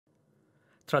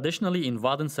Traditionally in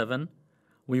Vaadin 7,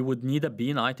 we would need a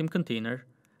bean item container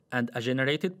and a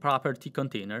generated property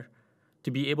container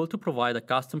to be able to provide a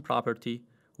custom property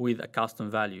with a custom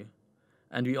value.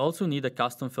 And we also need a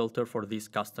custom filter for this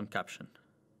custom caption.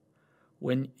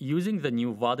 When using the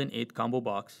new Vaadin 8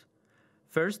 ComboBox,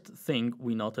 first thing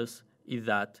we notice is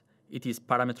that it is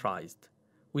parameterized,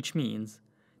 which means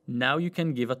now you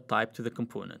can give a type to the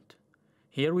component.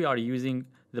 Here we are using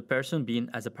the person bean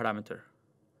as a parameter.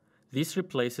 This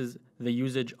replaces the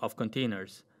usage of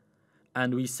containers,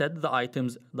 and we set the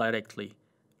items directly,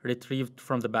 retrieved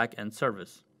from the backend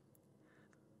service.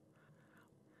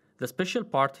 The special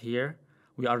part here,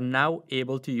 we are now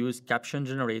able to use caption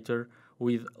generator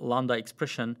with lambda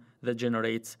expression that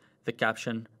generates the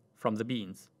caption from the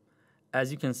beans. As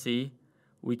you can see,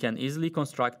 we can easily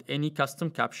construct any custom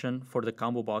caption for the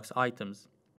ComboBox items.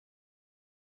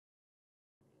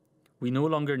 We no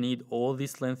longer need all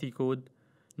this lengthy code,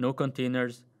 no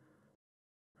containers,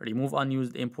 remove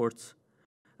unused imports,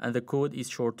 and the code is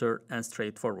shorter and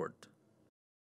straightforward.